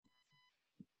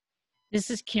This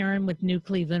is Karen with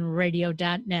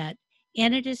NewClevelandRadio.net,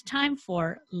 and it is time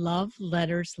for Love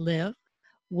Letters Live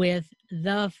with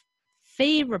the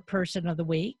favorite person of the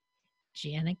week,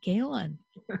 Janet Galen.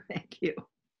 Thank you.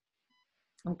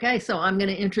 Okay, so I'm going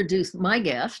to introduce my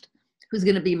guest, who's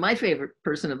going to be my favorite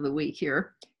person of the week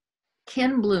here,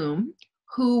 Ken Bloom,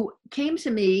 who came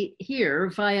to me here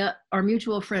via our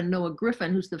mutual friend Noah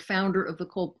Griffin, who's the founder of the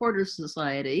Cole Porter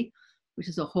Society, which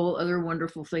is a whole other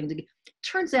wonderful thing.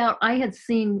 Turns out I had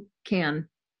seen Ken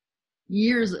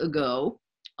years ago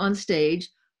on stage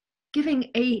giving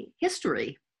a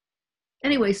history.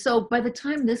 Anyway, so by the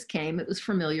time this came, it was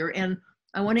familiar. And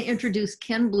I want to introduce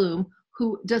Ken Bloom,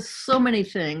 who does so many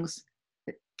things.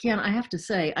 Ken, I have to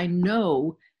say, I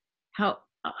know how,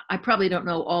 I probably don't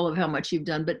know all of how much you've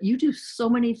done, but you do so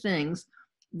many things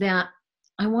that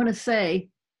I want to say,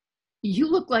 you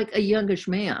look like a youngish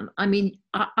man. I mean,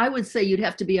 I would say you'd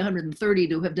have to be 130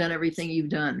 to have done everything you've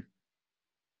done.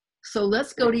 So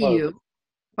let's go to you.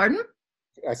 Pardon?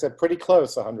 I said pretty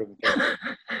close,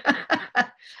 130.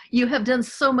 You have done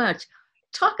so much.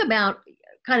 Talk about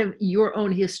kind of your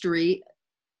own history,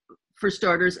 for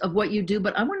starters, of what you do,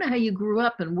 but I wonder how you grew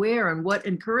up and where and what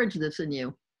encouraged this in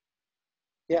you.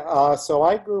 Yeah, so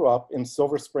I grew up in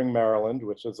Silver Spring, Maryland,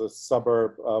 which is a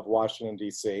suburb of Washington,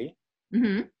 D.C.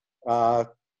 Mm-hmm.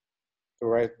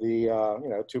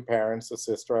 Two parents, a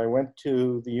sister. I went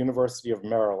to the University of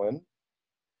Maryland,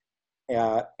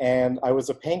 and I was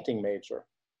a painting major.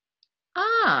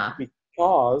 Ah.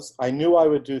 Because I knew I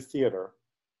would do theater,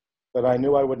 but I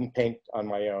knew I wouldn't paint on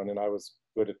my own, and I was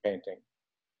good at painting.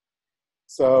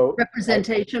 So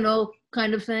representational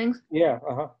kind of things? Yeah,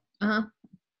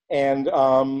 And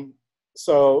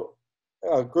so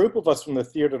a group of us from the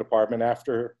theater department,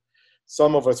 after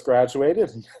some of us graduated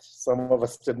and some of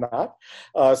us did not,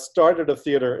 started a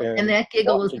theater in And that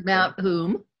giggle Washington. was about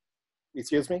whom?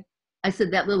 Excuse me? I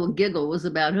said that little giggle was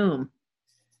about whom?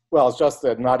 Well, it's just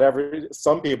that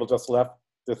some people just left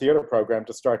the theater program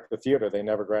to start the theater. They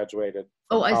never graduated.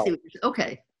 Oh, I see.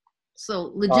 Okay.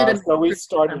 So legitimate. So we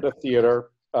started a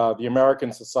theater, the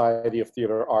American Society of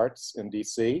Theater Arts in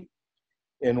DC,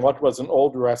 in what was an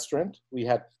old restaurant. We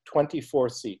had 24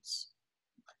 seats.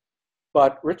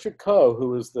 But Richard Coe, who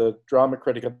was the drama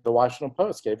critic at the Washington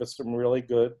Post, gave us some really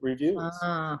good reviews.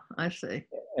 Ah, I see.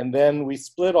 And then we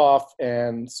split off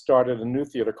and started a new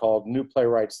theater called New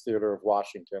Playwrights Theater of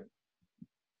Washington,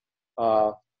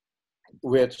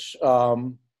 which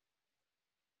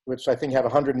I think had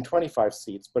 125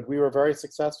 seats, but we were very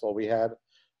successful. We had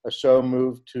a show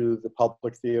moved to the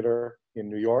Public Theater in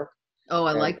New York. Oh,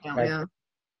 I like that, yeah.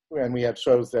 And we had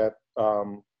shows that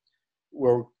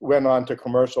went on to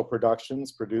commercial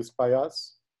productions produced by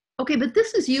us. Okay, but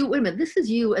this is you, wait a minute, this is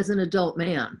you as an adult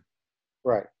man.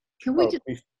 Right. Can we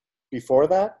before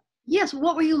that? Yes,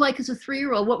 what were you like as a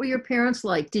 3-year-old? What were your parents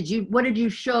like? What did you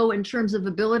show in terms of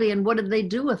ability, and what did they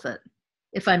do with it,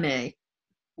 if I may?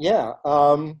 Yeah,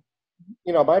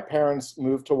 my parents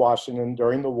moved to Washington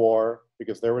during the war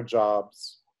because there were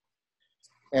jobs,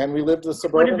 and we lived a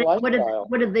suburban lifestyle.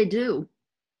 What did they do?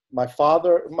 My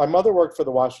mother worked for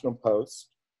the Washington Post,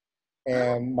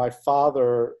 and my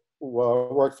father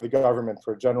worked for the government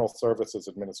for General Services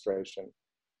Administration.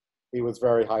 He was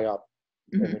very high up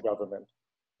in the government.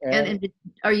 And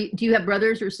do you have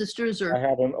brothers or sisters? Or I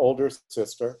have an older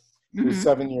sister who's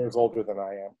 7 years older than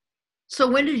I am. So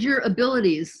when did your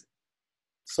abilities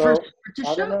first to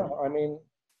show? I don't know. I mean,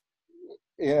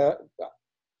 yeah,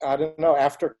 I don't know.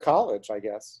 After college, I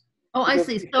guess. Oh, I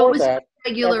see. So it was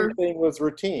regular. Everything was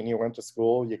routine. You went to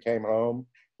school, you came home,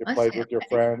 you played with your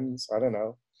friends. I don't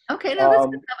know. Okay, no,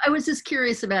 I was just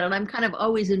curious about it. I'm kind of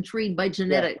always intrigued by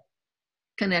genetic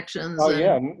connections. Oh,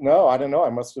 yeah. No, I don't know. I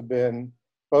must have been,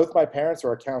 both my parents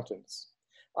are accountants.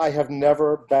 I have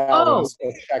never balanced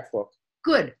a checkbook.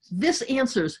 Good. This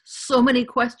answers so many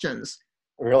questions.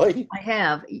 Really? I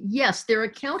have. Yes, they're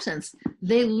accountants.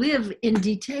 They live in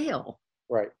detail.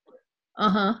 Right.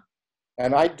 Uh-huh.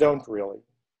 And I don't really.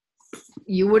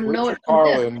 You wouldn't know it. Richard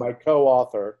Carlin, my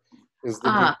co-author, is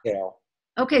the detail.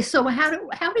 Okay, so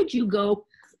how did you go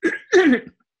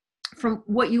from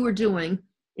what you were doing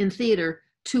in theater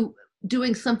to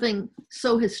doing something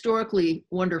so historically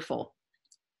wonderful?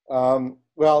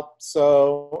 Well,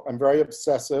 so I'm very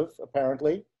obsessive,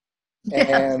 apparently. Yes.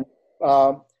 And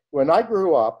when I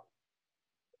grew up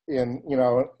and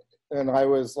I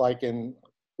was like in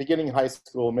beginning high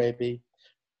school, maybe,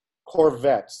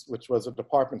 Corvettes, which was a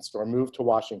department store, moved to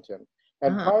Washington.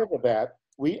 And prior to that,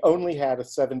 we only had a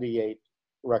 78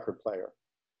 record player.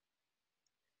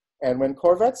 And when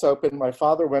Corvettes opened, my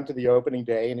father went to the opening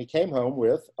day and he came home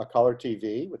with a color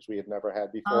TV, which we had never had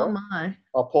Oh before, my.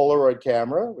 a Polaroid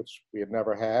camera, which we had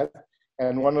never had,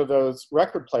 and one of those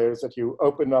record players that you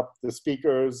open up the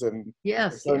speakers and the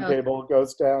Yes. turntable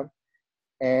goes down.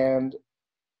 And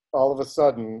all of a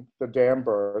sudden, the dam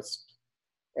burst,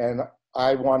 and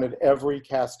I wanted every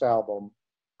Cast album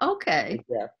Okay.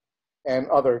 and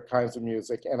other kinds of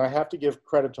music. And I have to give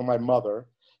credit to my mother,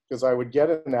 because I would get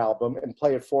an album and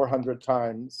play it 400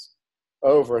 times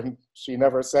over, and she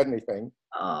never said anything.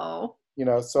 Oh. You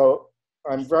know, so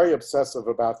I'm very obsessive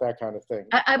about that kind of thing.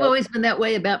 I've always been that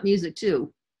way about music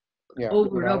too, Yeah, over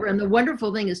you and know, over. And the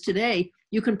wonderful thing is today,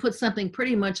 you can put something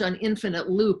pretty much on infinite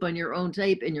loop on your own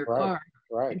tape in your Right. car.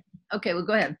 Right. Okay, well,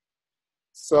 go ahead.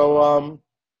 So,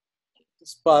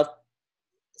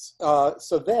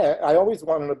 so then I always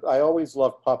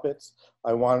loved puppets.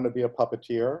 I wanted to be a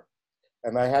puppeteer.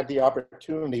 And I had the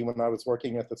opportunity when I was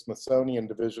working at the Smithsonian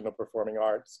Division of Performing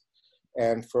Arts.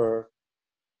 And for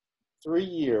 3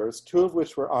 years, 2 of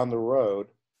which were on the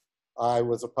road, I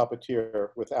was a puppeteer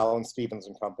with Alan Stevens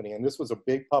and Company. And this was a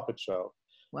big puppet show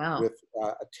Wow. with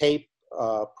tape,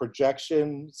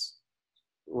 projections,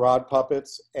 rod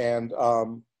puppets. And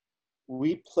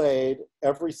we played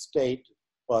every state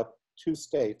but 2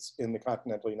 states in the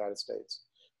continental United States.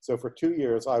 So for 2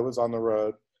 years, I was on the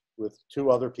road with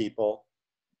 2 other people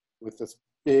with this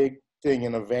big thing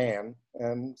in a van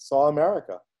and saw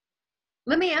America.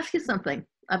 Let me ask you something.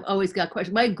 I've always got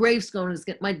questions. My gravestone is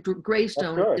going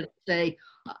to say,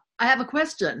 I have a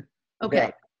question. Okay,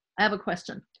 Yeah. I have a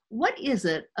question. What is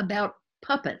it about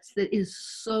puppets that is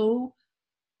so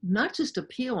not just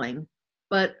appealing,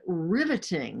 but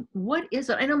riveting? What is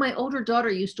it? I know my older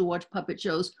daughter used to watch puppet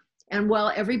shows, and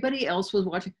while everybody else was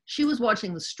watching, she was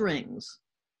watching the strings.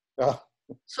 Oh.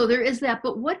 So there is that.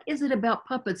 But what is it about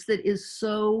puppets that is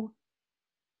so?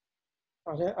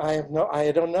 I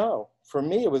don't know. For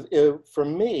me,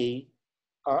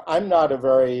 I'm not a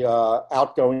very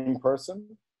outgoing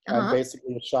person. I'm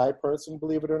basically a shy person,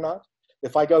 believe it or not.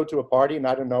 If I go to a party and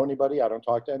I don't know anybody, I don't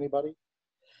talk to anybody.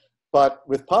 But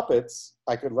with puppets,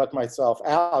 I could let myself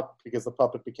out because the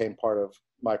puppet became part of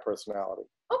my personality.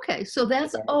 Okay, so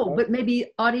that's, but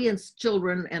maybe audience,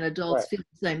 children and adults feel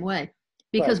the same way.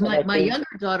 Because my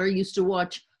younger daughter used to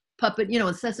watch puppet,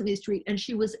 on Sesame Street, and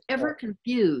she was ever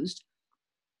confused.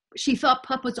 She thought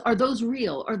puppets, are those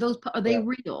real? Are they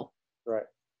real? Right.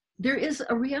 There is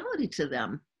a reality to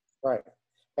them. Right.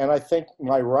 And I think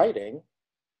my writing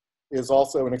is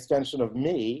also an extension of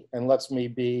me and lets me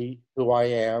be who I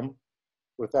am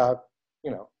without,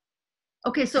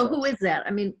 Okay, so who is that?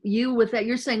 I mean, you with that,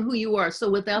 you're saying who you are. So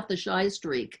without the shy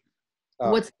streak,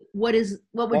 what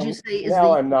would you say is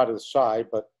now I'm not as shy,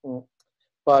 but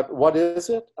what is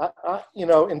it? I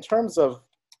in terms of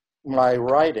my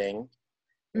writing,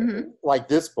 like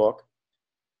this book,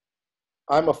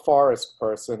 I'm a forest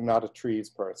person, not a trees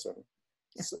person.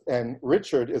 And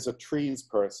Richard is a trees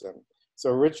person.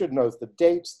 So Richard knows the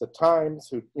dates, the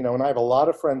times, and I have a lot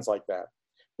of friends like that.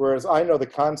 Whereas I know the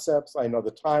concepts, I know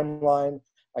the timeline,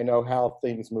 I know how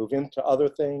things move into other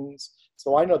things.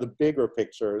 So I know the bigger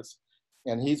pictures,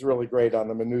 and he's really great on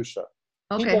the minutia.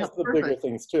 Okay, he does the bigger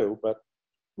things too, but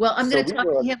I'm going to talk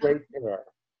to him.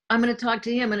 I'm going to talk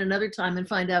to him at another time and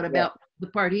find out about the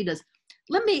part he does.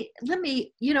 Let me,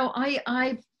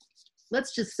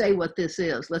 let's just say what this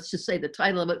is. Let's just say the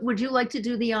title of it. Would you like to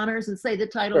do the honors and say the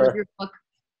title of your book?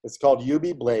 It's called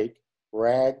Eubie Blake,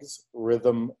 Rags,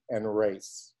 Rhythm, and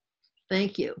Race.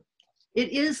 Thank you. It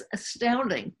is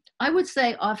astounding. I would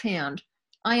say offhand,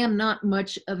 I am not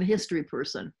much of a history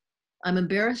person. I'm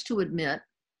embarrassed to admit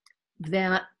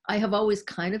that I have always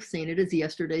kind of seen it as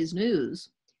yesterday's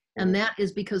news. And that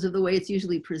is because of the way it's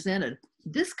usually presented.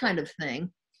 This kind of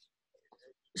thing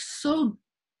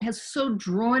has so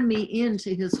drawn me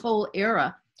into his whole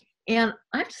era. And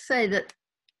I have to say that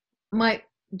my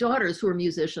daughters who are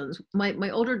musicians, my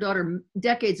older daughter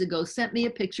decades ago sent me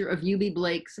a picture of Eubie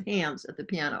Blake's hands at the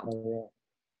piano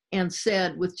and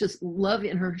said, with just love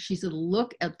in her, she said,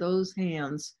 look at those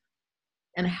hands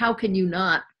and how can you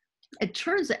not? It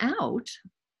turns out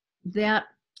that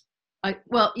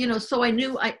so I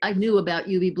knew about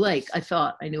Eubie Blake. I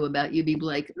thought I knew about Eubie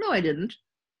Blake. No, I didn't.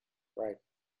 Right.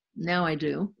 Now I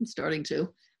do. I'm starting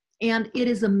to. And it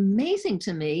is amazing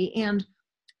to me. And,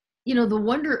 the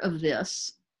wonder of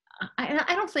this, I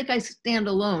don't think I stand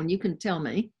alone, you can tell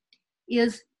me,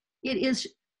 it is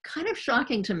kind of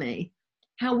shocking to me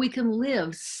how we can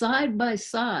live side by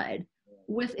side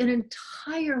with an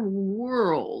entire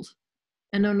world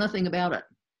and know nothing about it.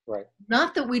 Right.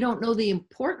 Not that we don't know the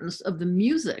importance of the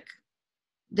music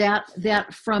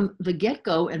that from the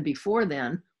get-go and before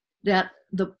then, that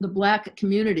the Black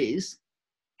communities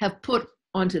have put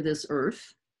onto this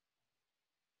earth.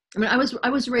 I mean, I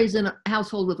was raised in a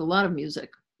household with a lot of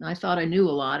music. I thought I knew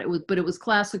a lot. But it was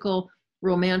classical,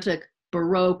 romantic,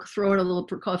 Baroque, throw in a little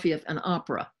Prokofiev, and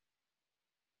opera.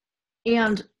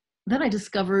 And then I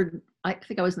discovered, I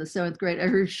think I was in the 7th grade, I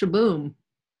heard Shaboom.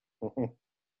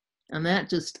 And that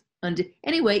just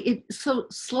anyway, it so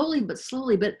slowly, but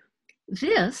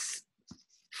this,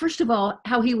 first of all,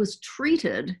 how he was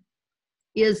treated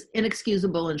is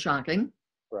inexcusable and shocking.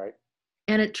 Right.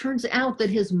 And it turns out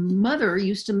that his mother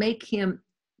used to make him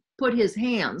put his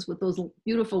hands with those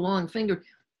beautiful long fingers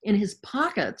in his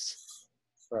pockets,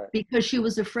 right, because she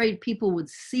was afraid people would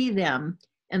see them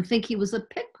and think he was a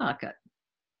pickpocket.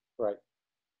 Right.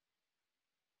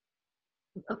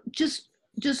 Just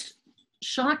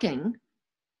shocking.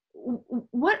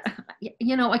 What,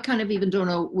 I kind of even don't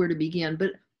know where to begin,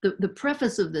 but the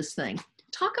preface of this thing,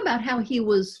 talk about how he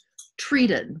was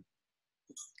treated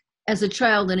as a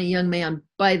child and a young man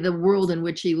by the world in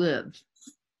which he lived.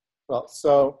 Well,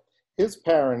 so his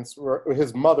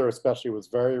mother especially, was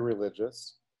very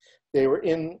religious. They were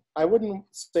in, I wouldn't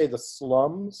say the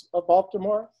slums of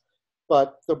Baltimore,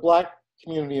 but the Black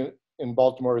community in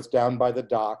Baltimore is down by the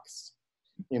docks.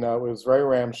 It was very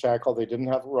ramshackle. They didn't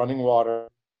have running water.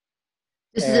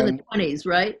 This is in the 20s,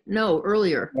 right? No,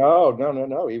 earlier.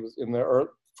 No. He was in the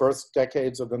first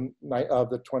decades of the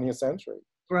 20th century.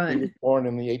 Right. He was born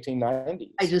in the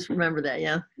 1890s. I just remember that,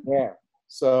 yeah. Yeah.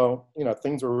 So,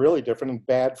 things were really different and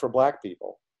bad for Black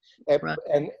people. Right.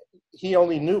 And he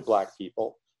only knew Black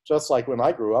people, just like when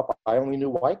I grew up, I only knew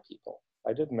white people.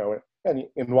 I didn't know it. And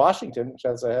in Washington, which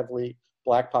has a heavily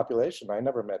Black population, I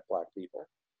never met Black people,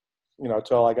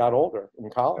 till I got older in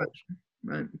college.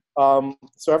 Right.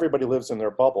 So everybody lives in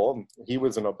their bubble, and he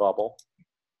was in a bubble.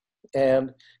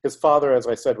 And his father, as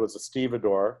I said, was a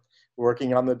stevedore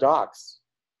working on the docks.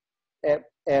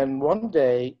 And one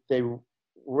day they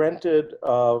rented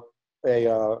a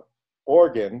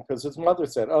organ, because his mother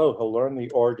said, "Oh, he'll learn the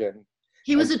organ."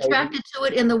 He was attracted to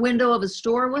it in the window of a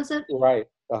store, was it? Right.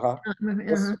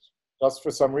 Just for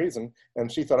some reason.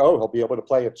 And she thought, "Oh, he'll be able to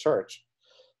play at church."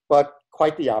 But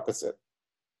quite the opposite.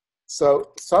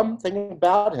 So something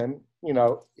about him,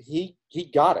 he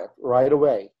got it right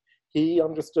away. He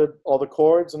understood all the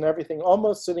chords and everything,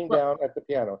 almost sitting down at the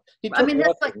piano.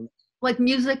 That's like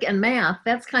music and math.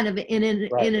 That's kind of an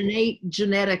innate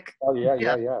genetic. Oh, yeah,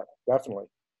 definitely.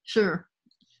 Sure.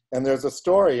 And there's a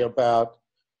story about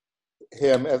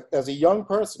him as a young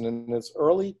person in his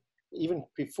early, even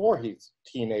before his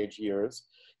teenage years,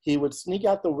 he would sneak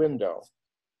out the window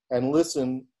and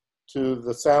listen to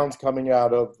the sounds coming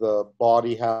out of the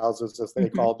bawdy houses, as they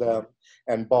called them,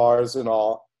 and bars and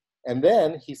all. And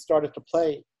then he started to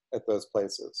play at those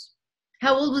places.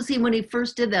 How old was he when he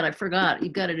first did that? I forgot. You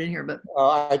got it in here, but...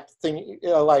 I think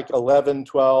like 11,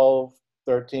 12,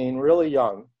 13, really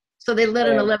young. So they let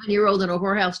an 11-year-old in a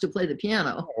whorehouse to play the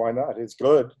piano. Why not? It's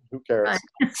good. Who cares?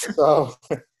 Right. So,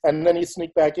 and then he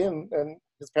sneaked back in, and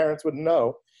his parents wouldn't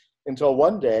know until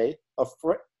one day a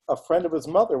friend of his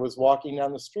mother was walking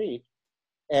down the street,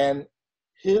 and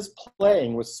his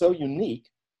playing was so unique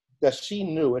that she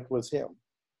knew it was him.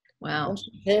 Wow. And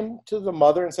she came to the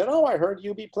mother and said, "Oh, I heard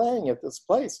you be playing at this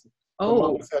place." Oh. The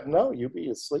mother said, "No,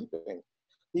 Yubi is sleeping.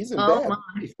 He's in bed."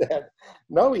 He said,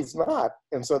 "No, he's not."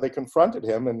 And so they confronted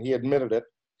him, and he admitted it,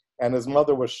 and his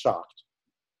mother was shocked.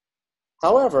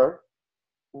 However,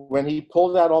 when he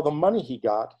pulled out all the money he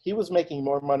got, he was making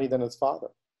more money than his father.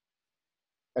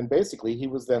 And basically, he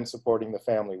was then supporting the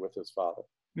family with his father.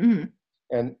 Mm-hmm.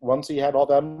 And once he had all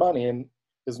that money, and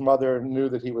his mother knew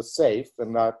that he was safe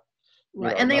and not...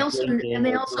 Right. And they also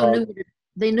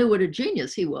knew what a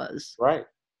genius he was. Right.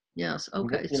 Yes.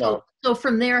 Okay. So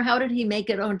from there, how did he make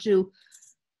it onto,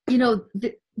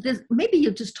 this? Maybe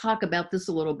you just talk about this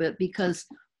a little bit, because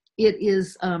it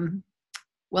is, a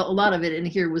lot of it in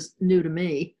here was new to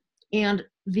me, and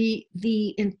the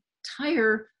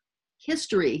entire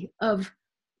history of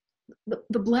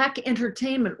the Black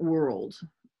entertainment world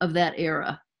of that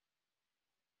era.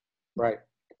 Right.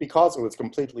 Because it was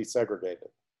completely segregated.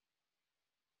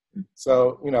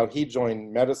 So, he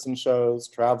joined medicine shows,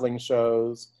 traveling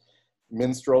shows,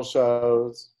 minstrel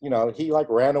shows. He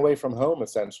ran away from home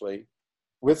essentially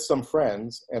with some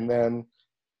friends, and then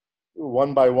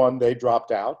one by one they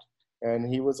dropped out,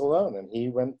 and he was alone, and he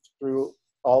went through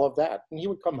all of that. And he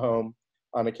would come home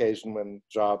on occasion when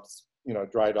jobs,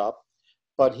 dried up,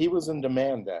 but he was in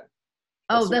demand then.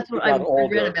 Oh, that's what I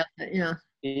read about that, yeah.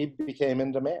 He became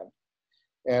in demand.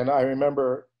 And I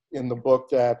remember in the book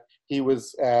that he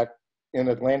was in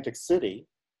Atlantic City,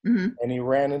 and he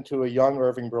ran into a young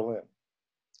Irving Berlin.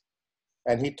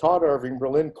 And he taught Irving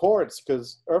Berlin chords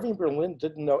because Irving Berlin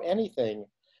didn't know anything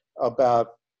about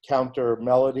counter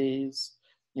melodies,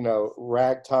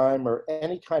 ragtime or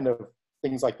any kind of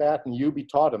things like that. And Eubie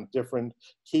taught him different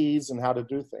keys and how to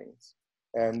do things.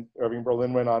 And Irving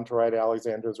Berlin went on to write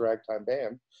Alexander's Ragtime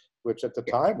Band, which at the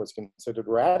time was considered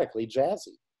radically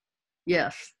jazzy.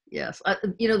 Yes, yes.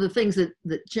 The things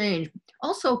that change.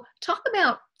 Also, talk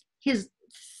about his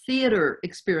theater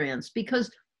experience,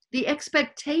 because the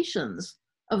expectations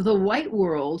of the white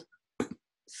world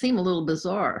seem a little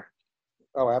bizarre.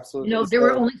 Oh, absolutely.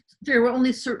 There were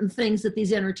only certain things that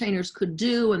these entertainers could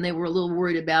do, and they were a little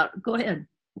worried about. Go ahead.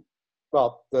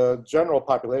 Well, the general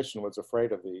population was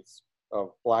afraid of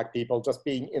Black people just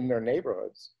being in their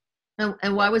neighborhoods.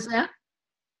 And why was that?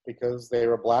 Because they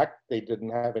were Black. They didn't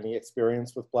have any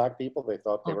experience with Black people. They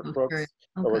thought they were crooks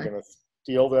or were going to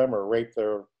steal them or rape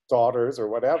their daughters or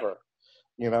whatever,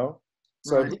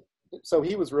 So, right. So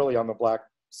he was really on the Black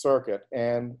circuit.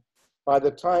 And by the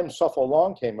time Shuffle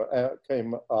Along came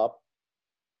up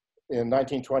in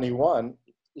 1921,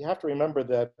 you have to remember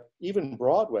that even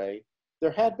Broadway,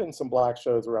 there had been some Black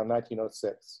shows around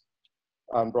 1906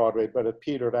 on Broadway, but it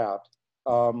petered out.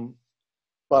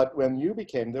 But when Eubie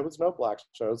came, there was no Black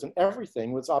shows, and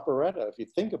everything was operetta. If you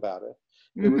think about it,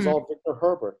 it was all Victor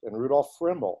Herbert and Rudolph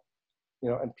Friml,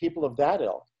 and people of that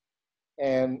ilk.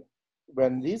 And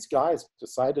when these guys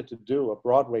decided to do a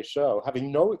Broadway show,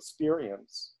 having no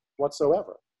experience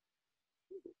whatsoever,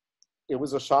 it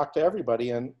was a shock to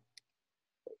everybody. And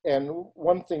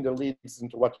one thing that leads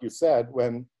into what you said,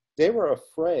 when they were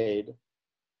afraid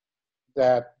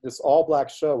that this all Black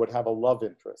show would have a love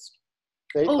interest,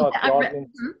 they thought the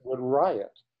audience would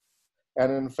riot.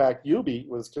 And in fact, Eubie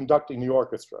was conducting the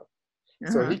orchestra,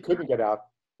 so he couldn't get out.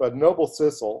 But Noble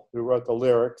Sissle, who wrote the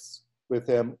lyrics with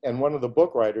him, and one of the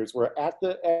book writers were at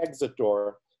the exit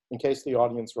door in case the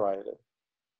audience rioted.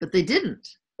 But they didn't.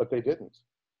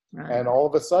 Right. And all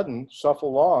of a sudden, Shuffle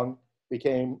Along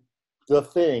became the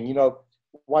thing.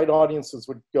 White audiences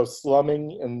would go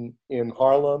slumming in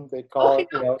Harlem. They'd call it,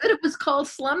 But it was called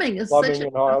slumming. Slumming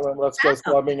in Harlem. Let's go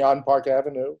slumming on Park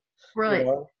Avenue. Right.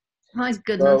 My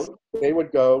goodness. So they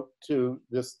would go to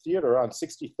this theater on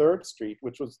 63rd Street,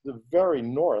 which was the very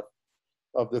north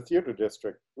of the theater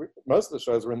district. Most of the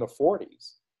shows were in the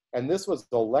 40s. And this was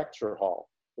the lecture hall.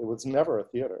 It was never a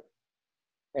theater.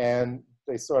 And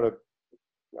they sort of,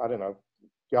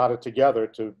 got it together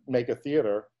to make a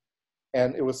theater.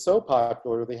 And it was so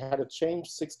popular, they had to change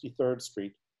 63rd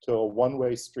Street to a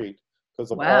one-way street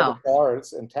because of all the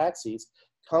cars and taxis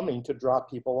coming to drop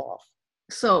people off.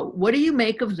 So what do you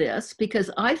make of this?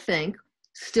 Because I think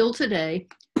still today,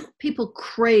 people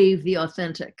crave the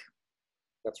authentic.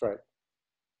 That's right.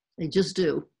 They just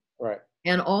do. Right.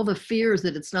 And all the fears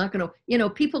that it's not going to,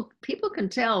 people can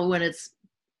tell when it's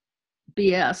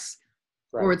BS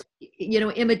or it's,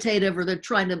 imitative, or they're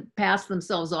trying to pass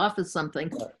themselves off as something.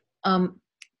 Right.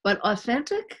 But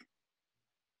authentic?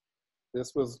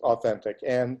 This was authentic.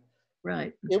 And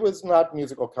right. It was not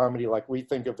musical comedy like we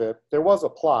think of it. There was a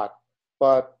plot,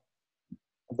 but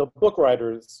the book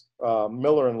writers,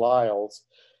 Miller and Lyles,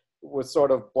 was sort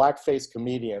of blackface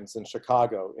comedians in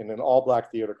Chicago in an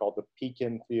all-Black theater called the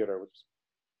Pekin Theater, which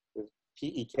is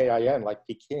P-E-K-I-N, like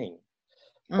Peking.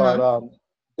 But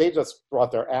they just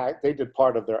brought their act. They did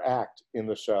part of their act in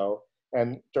the show.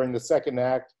 And during the second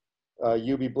act,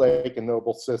 Eubie Blake and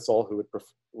Noble Sissle, who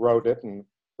wrote it and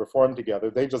performed together,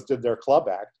 they just did their club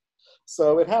act.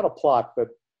 So it had a plot, but,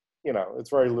 it's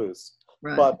very loose.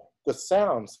 Right. But the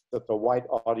sounds that the white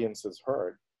audiences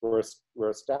heard were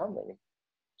astounding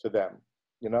to them,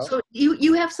 So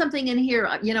you have something in here,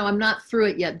 I'm not through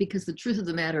it yet, because the truth of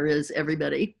the matter is,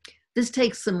 everybody, this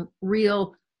takes some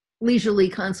real leisurely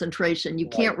concentration. You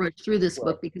can't rush through this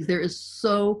book because there is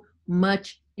so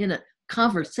much in it,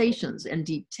 conversations and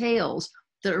details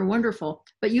that are wonderful.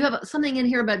 But you have something in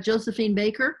here about Josephine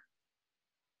Baker?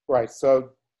 Right, so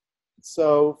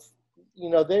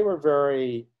they were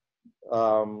very,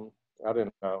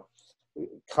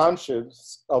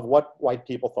 conscious of what white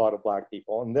people thought of Black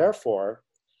people, and therefore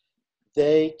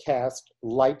they cast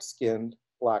light-skinned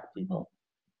Black people.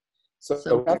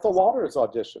 So Ethel Waters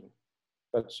auditioned,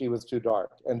 but she was too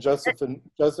dark, and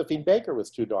Josephine Baker was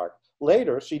too dark.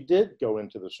 Later, she did go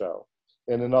into the show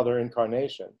in another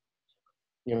incarnation.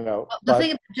 The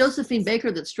thing about Josephine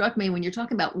Baker that struck me when you're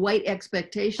talking about white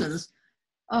expectations,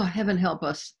 oh, heaven help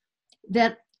us,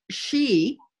 that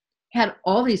she had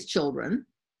all these children,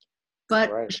 but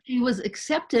she was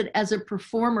accepted as a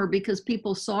performer because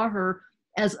people saw her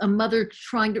as a mother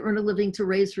trying to earn a living to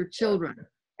raise her children.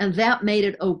 And that made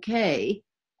it okay.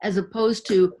 as opposed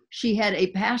to she had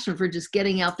a passion for just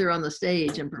getting out there on the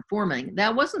stage and performing.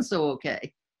 That wasn't so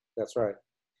okay. That's right.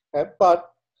 But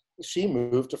she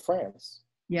moved to France.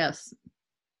 Yes.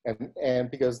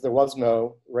 And because there was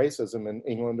no racism in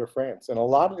England or France. And a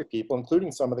lot of the people,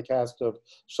 including some of the cast of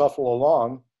Shuffle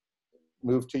Along,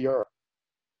 moved to Europe.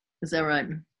 Is that right?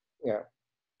 Yeah.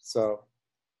 So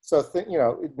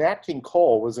Nat King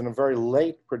Cole was in a very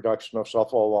late production of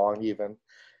Shuffle Along even.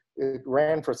 It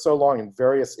ran for so long in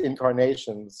various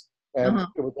incarnations, and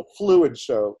it was a fluid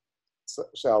show,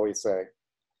 shall we say.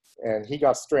 And he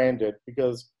got stranded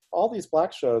because all these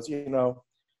black shows,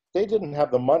 they didn't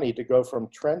have the money to go from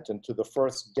Trenton to the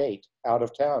first date out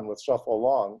of town with Shuffle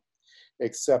Along,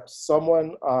 except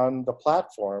someone on the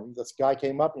platform, this guy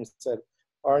came up and said,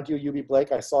 "Aren't you Eubie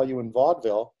Blake? I saw you in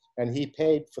vaudeville." And he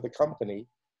paid for the company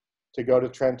to go to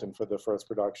Trenton for the first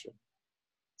production.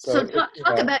 So talk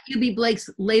about Eubie Blake's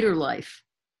later life.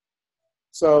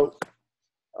 So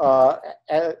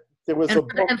there was a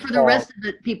book. And for the rest of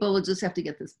it, people will just have to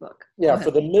get this book. Yeah, for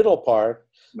the middle part,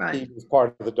 right. He was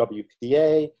part of the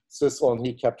WPA. Sissel and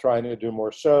he kept trying to do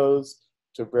more shows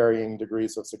to varying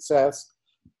degrees of success.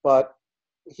 But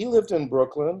he lived in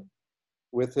Brooklyn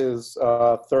with his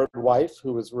third wife,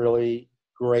 who was really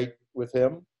great with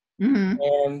him. Mm-hmm.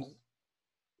 And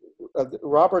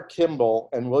Robert Kimball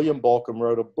and William Bolcom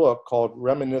wrote a book called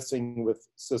Reminiscing with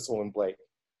Sissel and Blake.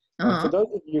 And for those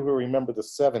of you who remember the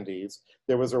 70s,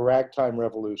 there was a ragtime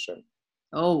revolution.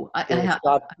 Oh,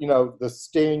 the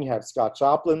Sting had Scott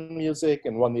Joplin music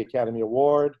and won the Academy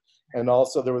Award. And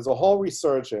also there was a whole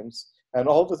resurgence, and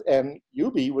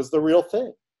Eubie was the real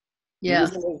thing. Yeah. He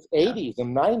was in his 80s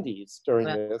and 90s during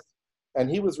this, and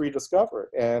he was rediscovered.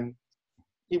 And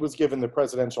he was given the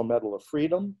Presidential Medal of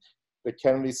Freedom. The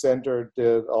Kennedy Center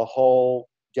did a whole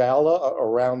gala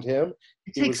around him.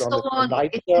 It takes so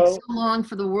long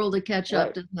for the world to catch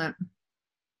up, doesn't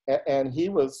it? And he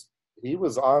was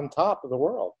on top of the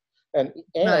world. And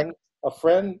a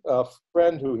friend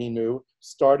who he knew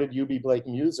started Eubie Blake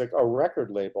Music, a record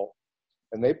label.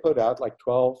 And they put out like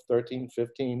 12, 13,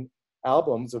 15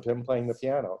 albums of him playing the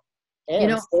piano.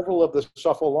 And several of the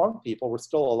Shuffle Along people were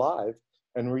still alive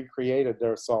and recreated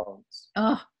their songs.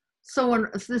 Oh,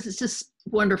 this is just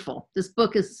wonderful. This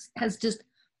book has just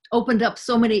opened up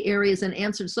so many areas and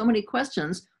answered so many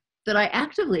questions that I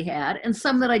actively had and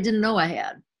some that I didn't know I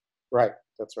had. Right,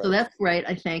 that's right. So that's great.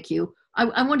 I thank you.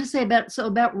 I want to say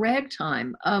about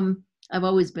ragtime. I've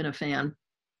always been a fan,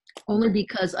 only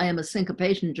because I am a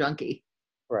syncopation junkie.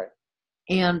 Right.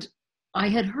 And I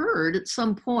had heard at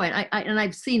some point,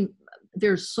 I've seen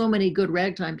there's so many good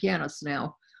ragtime pianists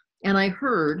now, and I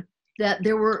heard that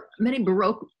there were many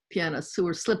Baroque pianists who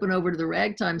were slipping over to the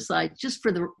ragtime side just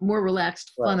for the more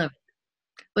relaxed fun of it.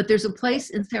 But there's a place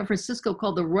in San Francisco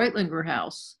called the Reutlinger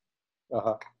House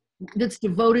that's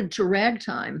devoted to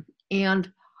ragtime.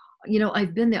 And,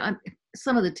 I've been there.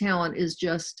 Some of the talent is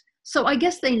just, so I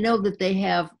guess they know that they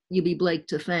have Eubie Blake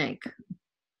to thank.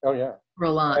 Oh, yeah. For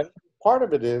a lot. And part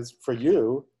of it is, for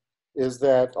you, is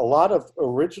that a lot of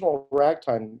original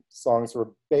ragtime songs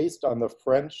were based on the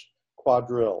French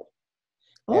quadrille.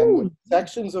 And the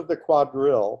sections of the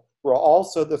quadrille were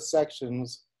also the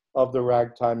sections of the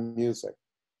ragtime music.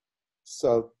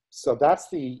 So that's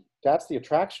the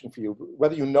attraction for you,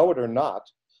 whether you know it or not.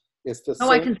 It's the same.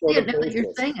 I can see it now that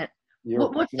you're saying it.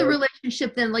 What's the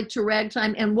relationship then, like, to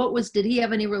ragtime? And did he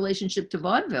have any relationship to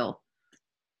vaudeville?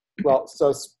 Well,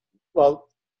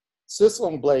 Sissel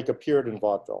and Blake appeared in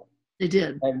vaudeville. They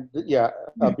did. And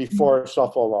before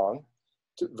Shuffle Along,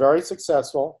 very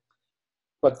successful,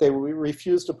 but they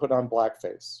refused to put on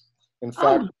blackface. In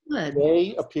fact,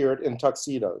 they appeared in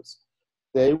tuxedos.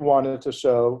 They wanted to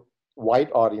show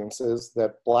white audiences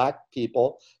that black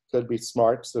people could be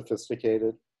smart,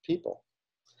 sophisticated people.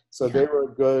 So they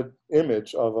were a good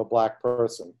image of a black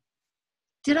person.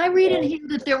 Did I read in here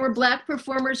that there were black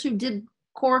performers who did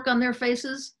cork on their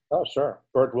faces? Oh, sure.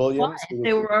 Bert Williams. Why?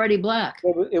 They were already black.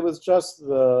 It was just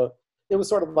it was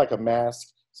sort of like a mask,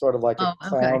 sort of like a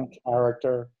clown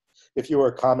character. If you were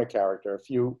a comic character, if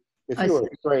you were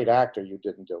a great actor, you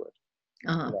didn't do it.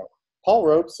 Paul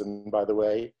Robeson, by the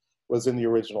way, was in the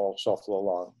original Shuffle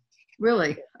Along.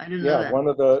 Really? I didn't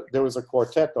know that. There was a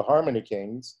quartet, the Harmony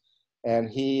Kings, and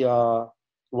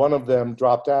one of them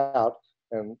dropped out,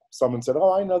 and someone said,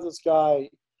 "Oh, I know this guy,"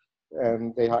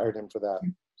 and they hired him for that.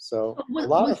 So a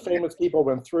lot of famous people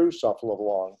went through Shuffle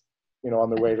Along, on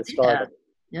the way to stardom.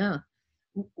 Yeah.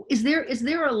 Is there a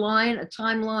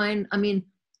timeline? I mean,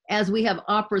 as we have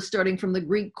opera starting from the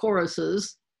Greek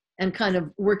choruses and kind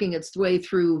of working its way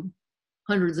through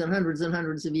hundreds and hundreds and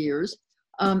hundreds of years,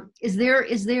 is there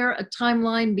a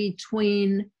timeline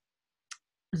between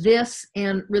this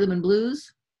and rhythm and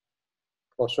blues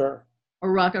Well, sure.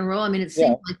 or rock and roll? I mean, it Yeah,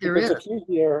 seems like there because is.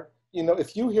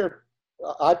 if you hear,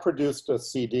 I produced a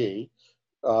CD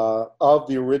of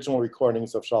the original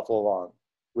recordings of Shuffle Along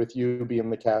with you being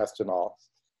the cast and all.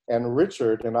 And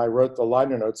Richard and I wrote the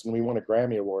liner notes, and we won a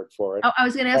Grammy Award for it. Oh, I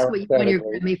was going to ask what you won your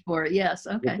parenthetically, Grammy for. Yes,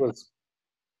 okay. which was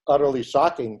utterly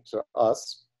shocking to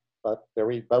us, but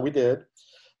we did.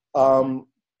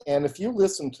 And if you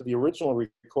listen to the original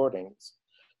recordings,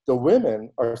 the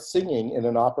women are singing in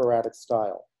an operatic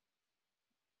style.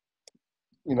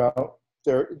 You know,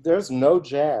 there's no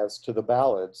jazz to the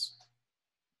ballads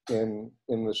in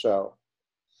the show.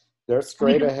 They're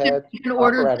straight ahead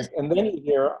operatic. And then you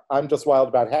hear I'm Just Wild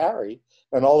About Harry,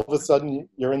 and all of a sudden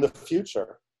you're in the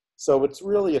future. So it's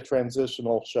really a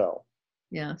transitional show.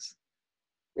 Yes.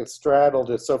 It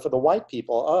straddled it. So for the white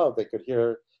people, they could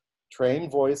hear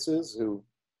trained voices who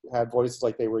had voices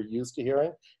like they were used to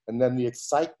hearing, and then the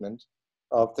excitement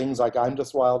of things like I'm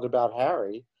Just Wild About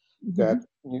Harry, that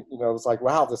it's like,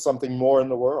 wow, there's something more in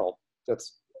the world.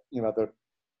 That's there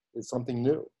is something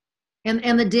new.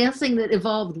 And the dancing that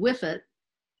evolved with it,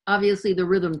 obviously the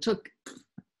rhythm of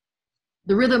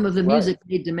the music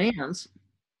made demands.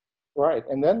 Right,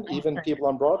 and then even people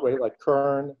on Broadway like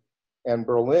Kern and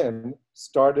Berlin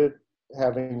started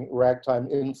having ragtime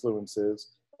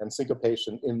influences and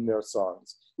syncopation in their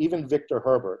songs. Even Victor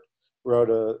Herbert wrote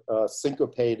a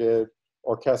syncopated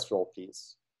orchestral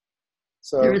piece.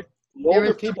 So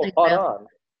older people caught on.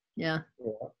 Yeah.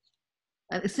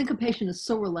 Syncopation is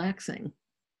so relaxing.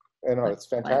 I know, it's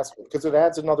fantastic because it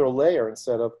adds another layer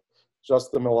instead of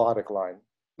just the melodic line.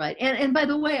 Right. And by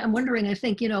the way, I'm wondering, I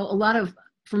think, a lot of,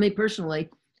 for me personally,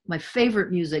 my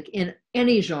favorite music in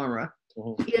any genre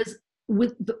is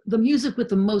with the music with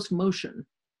the most motion.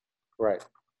 Right.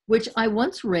 Which I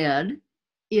once read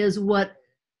is what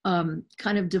kind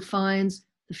of defines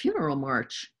the funeral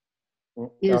march.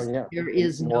 There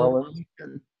is no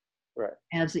motion. Right.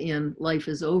 As in life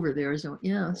is over, there is no,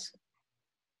 yes.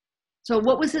 So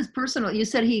what was his personal, you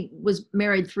said he was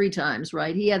married 3 times,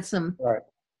 right? He had some. Right.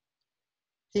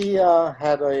 He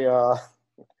had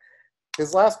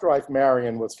his last wife,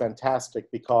 Marion, was fantastic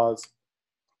because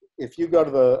if you go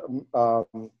to the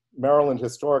Maryland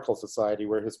Historical Society,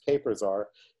 where his papers are,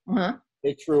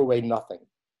 they threw away nothing.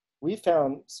 We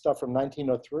found stuff from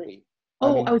 1903. I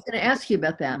was going to ask you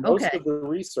about that. Most of the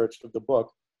research of the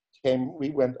book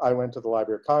I went to the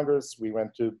Library of Congress. We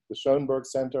went to the Schoenberg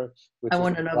Center, which is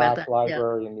a black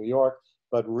library in New York.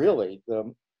 But really,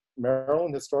 the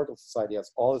Maryland Historical Society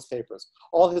has all his papers,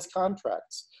 all his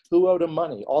contracts, who owed him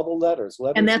money, all the letters.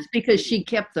 And that's because she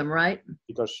kept them, right?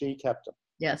 Because she kept them.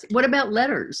 Yes. What about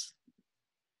letters?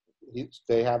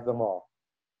 They have them all.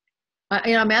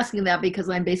 I'm asking that because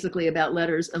I'm basically about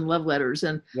letters and love letters.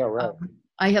 And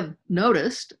I have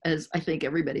noticed, as I think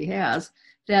everybody has,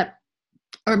 that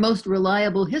our most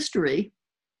reliable history,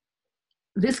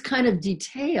 this kind of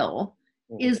detail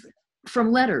is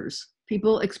from letters.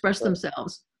 People express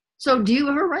themselves. So do you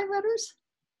ever write letters?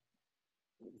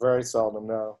 Very seldom,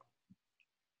 no.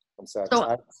 I'm sad.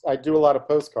 So, I do a lot of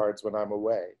postcards when I'm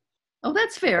away. Oh,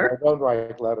 that's fair. I don't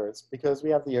write letters because we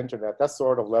have the internet. That's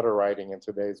sort of letter writing in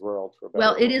today's world.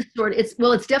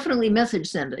 It's definitely message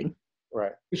sending.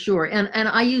 Right. For sure. And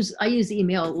I use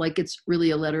email like it's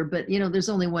really a letter, but there's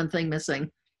only one thing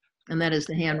missing, and that is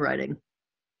the handwriting.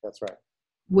 That's right.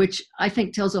 Which I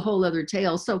think tells a whole other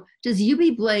tale. So does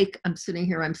Eubie Blake, I'm sitting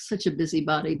here, I'm such a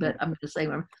busybody, but I'm going to say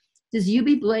one. Does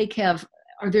Eubie Blake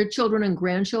are there children and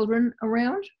grandchildren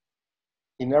around?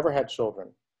 He never had children.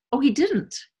 Oh, he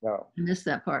didn't? No. I missed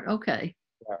that part. Okay.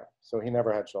 Yeah. So he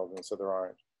never had children, so there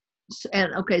aren't.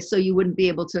 So you wouldn't be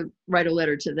able to write a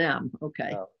letter to them. Okay.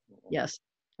 No. Yes.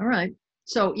 All right.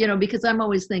 So, because I'm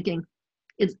always thinking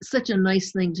it's such a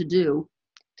nice thing to do,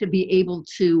 to be able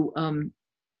to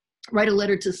write a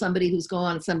letter to somebody who's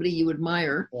gone, somebody you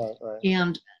admire,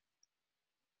 and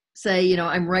say,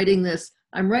 I'm writing this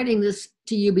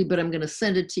to Eubie, but I'm going to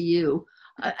send it to you.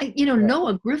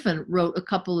 Noah Griffin wrote a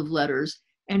couple of letters,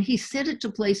 and he sent it to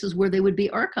places where they would be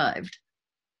archived.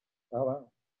 Oh, wow.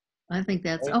 I think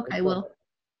that's okay. Well,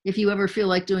 if you ever feel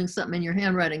like doing something in your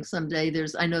handwriting someday,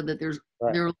 I know that there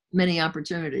are many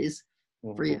opportunities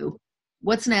for you.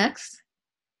 What's next?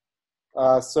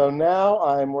 So now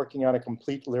I'm working on a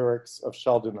complete lyrics of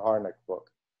Sheldon Harnick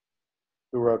book,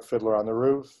 who wrote Fiddler on the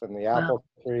Roof and The Apple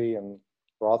Tree and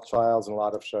Rothschilds and a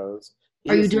lot of shows.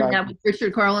 Are you doing that with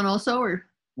Richard Carlin also, or?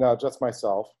 No, just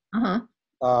myself.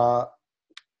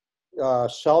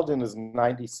 Sheldon is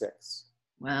 96.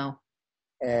 Wow.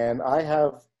 And I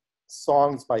have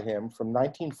songs by him from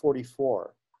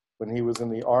 1944 when he was in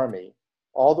the Army,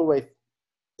 all the way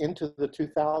into the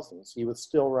 2000s, he was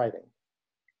still writing.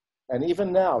 And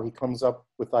even now, he comes up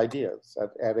with ideas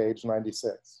at age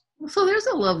 96. So there's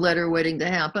a love letter waiting to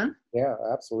happen Yeah,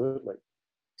 absolutely.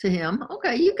 to him.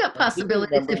 Okay, you've got And he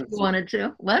possibilities if you remembers- wanted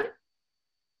to. What?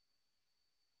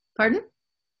 Pardon?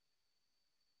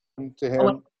 To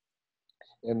him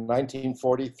in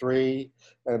 1943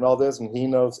 and all this, and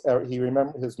he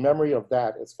remembers, his memory of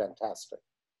that is fantastic.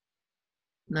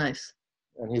 Nice.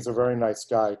 And he's a very nice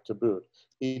guy to boot.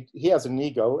 He has an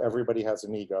ego. Everybody has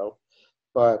an ego,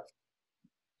 but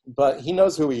he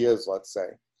knows who he is, let's say.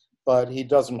 But he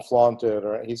doesn't flaunt it,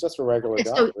 or he's just a regular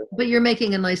guy. So, but you're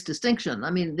making a nice distinction. I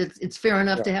mean, it's fair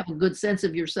enough Yeah. to have a good sense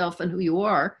of yourself and who you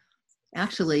are.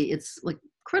 Actually, it's like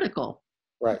critical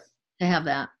Right. to have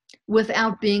that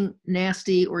without being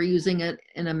nasty or using it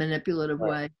in a manipulative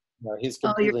Right. way. No, he's Oh,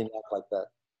 completely not like that.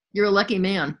 You're a lucky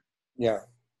man. Yeah.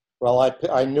 Well,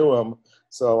 I knew him,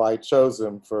 so I chose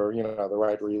him for, the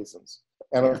right reasons.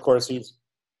 And Yeah. of course,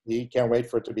 he can't wait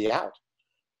for it to be out.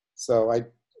 So I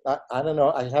don't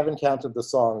know. I haven't counted the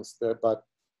songs, but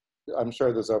I'm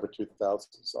sure there's over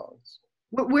 2,000 songs.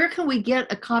 Where can we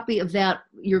get a copy of that,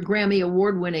 your Grammy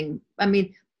award winning? I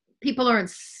mean, people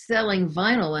aren't selling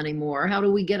vinyl anymore. How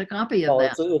do we get a copy of Oh,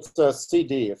 that? it's a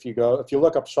CD. If you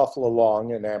look up Shuffle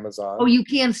Along in Amazon. Oh, you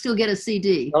can still get a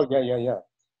CD. Oh, yeah.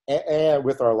 And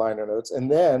with our liner notes.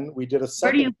 And then we did a Where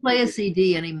second. do you play a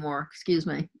CD anymore? Excuse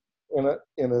me.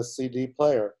 In a CD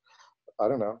player. I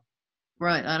don't know.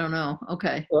 Right. I don't know.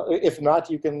 Okay. If not,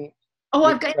 you can. Oh,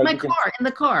 I've got in my you can- car. In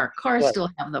the car. Cars Right. still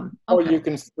have them. Or Okay. you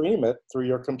can stream it through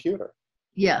your computer.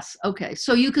 Yes. Okay.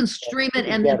 So you can stream it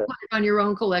You and get then it. put it on your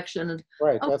own collection. And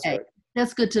Right. That's Okay. right.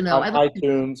 that's good to know. On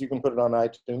iTunes, you can put it on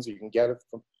iTunes. You can get it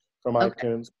from Okay.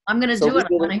 iTunes. I'm going to So do we it. I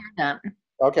did want to it- hear that.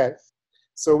 Okay.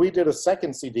 So we did a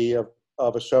second CD of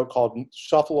a show called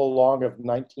Shuffle Along of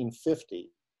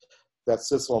 1950 that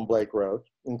Sissel and Blake wrote,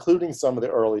 including some of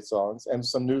the early songs and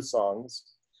some new songs.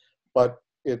 But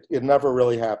it never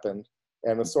really happened.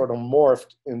 And it sort of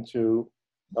morphed into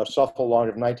a Shuffle Along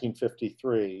of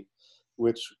 1953,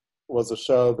 which was a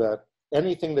show that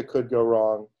anything that could go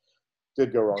wrong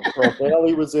did go wrong. Pearl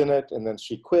Bailey was in it, and then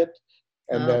she quit.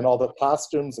 And then all the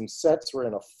costumes and sets were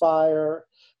in a fire,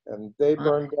 and they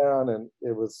burned down, and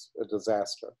it was a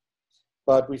disaster.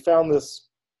 But we found this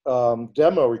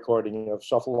demo recording of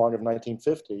Shuffle Along of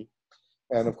 1950,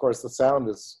 and of course the sound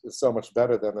is so much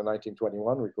better than the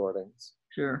 1921 recordings.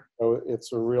 Sure. So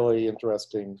it's a really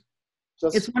interesting.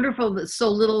 It's wonderful that so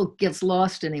little gets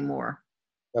lost anymore.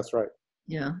 That's right.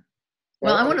 Yeah.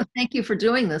 Well, I want to thank you for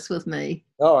doing this with me.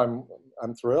 Oh,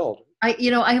 I'm thrilled.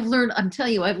 I've learned, I'm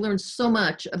telling you, I've learned so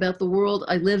much about the world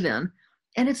I live in.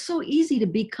 And it's so easy to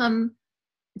be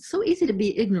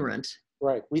ignorant.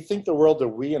 Right. We think the world that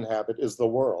we inhabit is the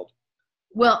world.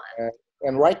 Well,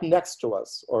 And right next to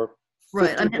us, or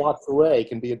 50 blocks away,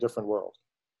 can be a different world.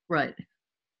 Right.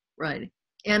 And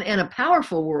a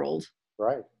powerful world.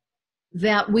 Right.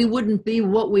 That we wouldn't be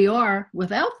what we are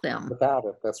without them. Without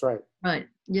it. That's right. Right.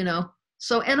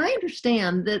 So, and I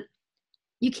understand that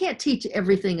you can't teach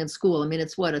everything in school. I mean,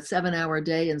 it's what, a 7-hour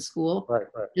day in school? Right.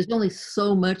 There's only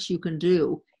so much you can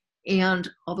do. And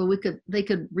although they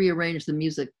could rearrange the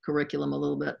music curriculum a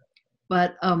little bit,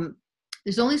 but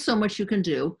there's only so much you can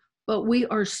do. But we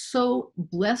are so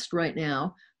blessed right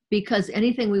now because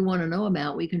anything we want to know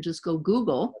about, we can just go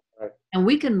Google. Right. And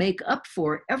we can make up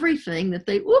for everything that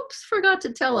they, forgot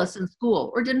to tell us in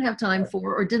school, or didn't have time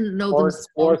for, or didn't know themselves.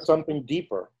 Or something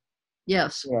deeper.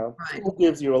 Yes. Right. School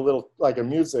gives you a little, like a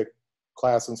music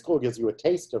class in school gives you a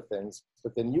taste of things,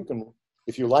 but then you can,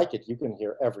 if you like it, you can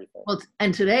hear everything. Well,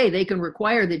 and today they can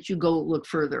require that you go look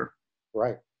further.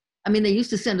 Right. I mean, they used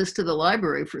to send us to the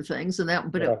library for things and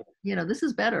that, but this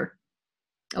is better.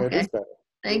 Okay. It is better.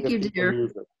 Thank you, dear.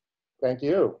 Thank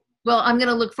you. Well, I'm going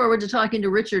to look forward to talking to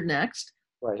Richard next.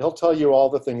 Right. He'll tell you all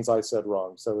the things I said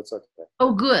wrong, so it's okay.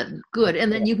 Oh, good.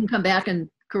 And then you can come back and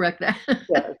correct that.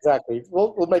 Yeah, exactly.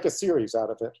 We'll make a series out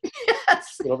of it.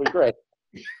 Yes. It'll be great.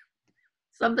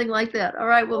 Something like that. All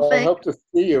right. Well, I hope to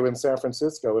see you in San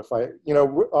Francisco.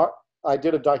 I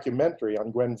did a documentary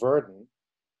on Gwen Verdon.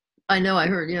 I know. I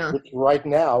heard. Yeah. Which right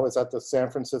now is at the San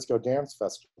Francisco Dance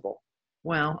Festival.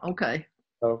 Wow. Okay.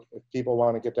 So if people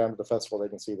want to get down to the festival, they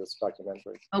can see this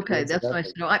documentary. Okay, that's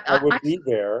nice to know. I would be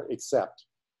there, except.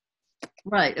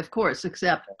 Right, of course,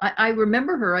 except I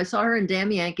remember her. I saw her in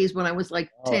Damn Yankees when I was like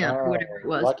 10 or whatever it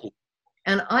was. Lucky.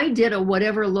 And I did a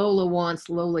Whatever Lola Wants,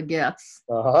 Lola Gets.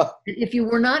 Uh-huh. If you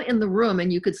were not in the room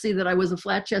and you could see that I was a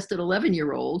flat-chested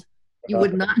 11-year-old, you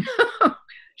would not know.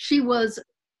 She was,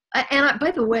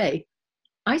 by the way,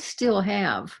 I still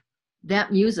have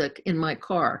that music in my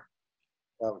car.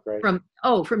 Oh, great.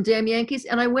 From Damn Yankees.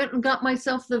 And I went and got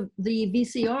myself the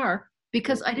VCR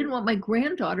because I didn't want my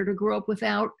granddaughter to grow up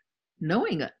without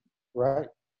knowing it. Right.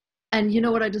 And you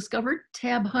know what I discovered?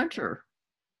 Tab Hunter.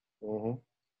 Hmm.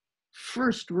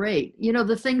 First rate. You know,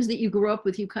 the things that you grew up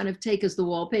with, you kind of take as the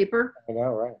wallpaper. I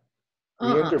know, right?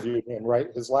 We interviewed him, right?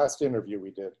 His last interview we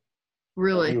did.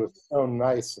 Really? And he was so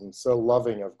nice and so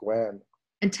loving of Gwen.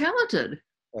 And talented.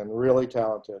 And really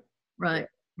talented. Right,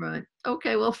 right.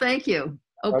 Okay, well, thank you.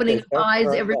 Opening eyes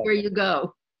everywhere you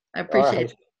go. I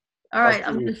appreciate it. All right,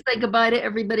 I'm going to say goodbye to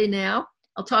everybody now.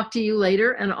 I'll talk to you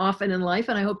later and often in life,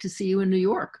 and I hope to see you in New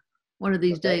York one of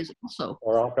these days also.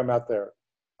 Or I'll come out there.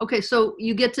 Okay, so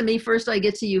you get to me first, I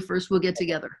get to you first. We'll get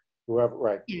together. Whoever,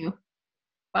 right. Thank you.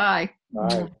 Bye.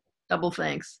 Bye. Double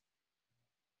thanks.